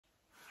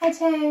Hi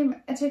team,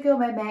 it's your girl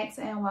Max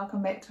and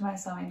welcome back to my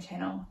sewing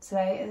channel.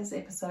 Today is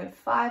episode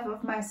 5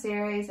 of my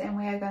series and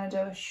we are going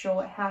to do a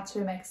short how to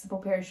make a simple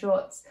pair of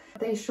shorts.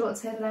 These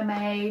shorts here that I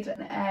made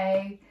in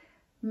a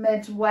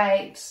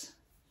mid-weight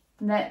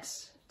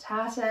knit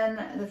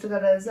tartan. They've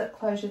got a zip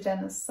closure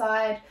down the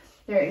side.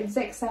 They're the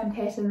exact same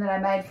pattern that I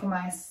made for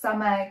my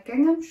summer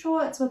gingham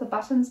shorts with the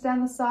buttons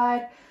down the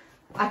side.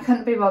 I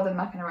couldn't be bothered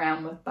mucking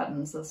around with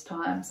buttons this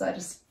time, so I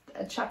just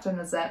chucked in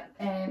the zip,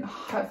 and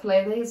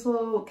hopefully these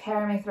will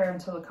carry me through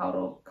until the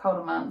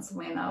colder months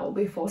when I will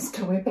be forced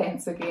to wear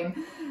pants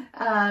again.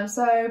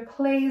 So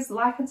please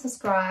like and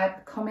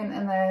subscribe, comment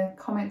in the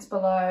comments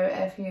below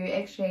if you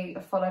actually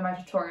follow my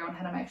tutorial on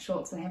how to make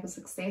shorts and have a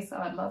success.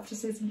 I'd love to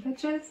see some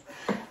pictures.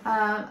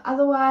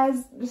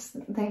 Otherwise, just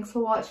thanks for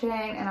watching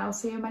and I'll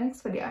see you in my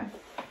next video.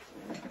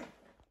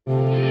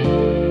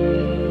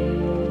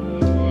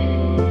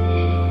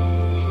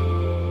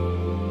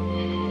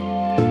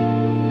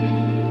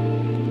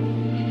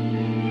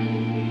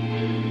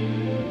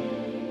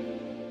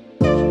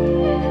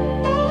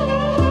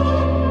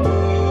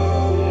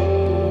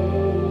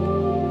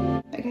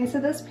 So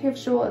this pair of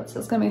shorts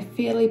is going to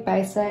be fairly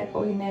basic.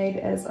 All you need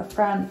is a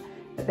front,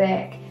 a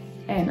back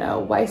and a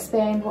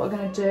waistband. What we're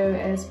going to do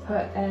is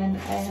put in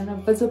an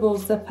invisible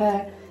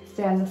zipper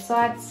down the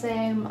side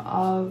seam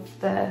of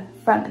the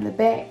front and the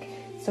back,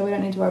 so we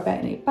don't need to worry about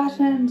any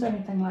buttons or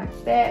anything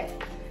like that.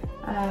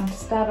 To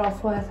start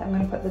off with, I'm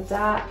going to put the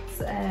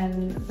darts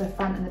in the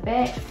front and the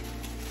back,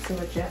 so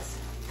we'll just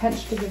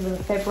pinch together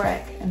the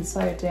fabric and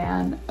sew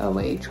down a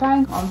wee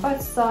triangle on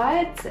both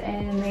sides,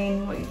 and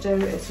then what you do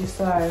is you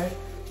sew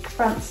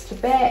fronts to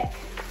back,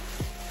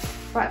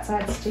 right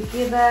sides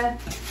together,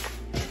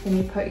 then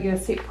you put your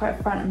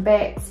separate front and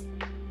backs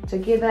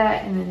together,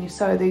 and then you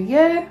sew the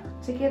U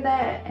together,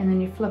 and then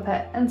you flip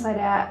it inside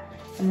out,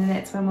 and then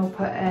that's when we'll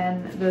put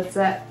in the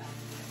zip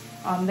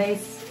on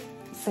these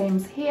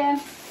seams here.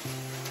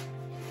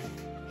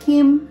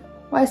 Hem,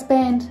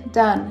 waistband,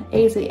 done.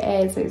 Easy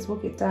as these will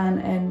get done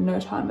in no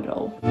time at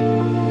all.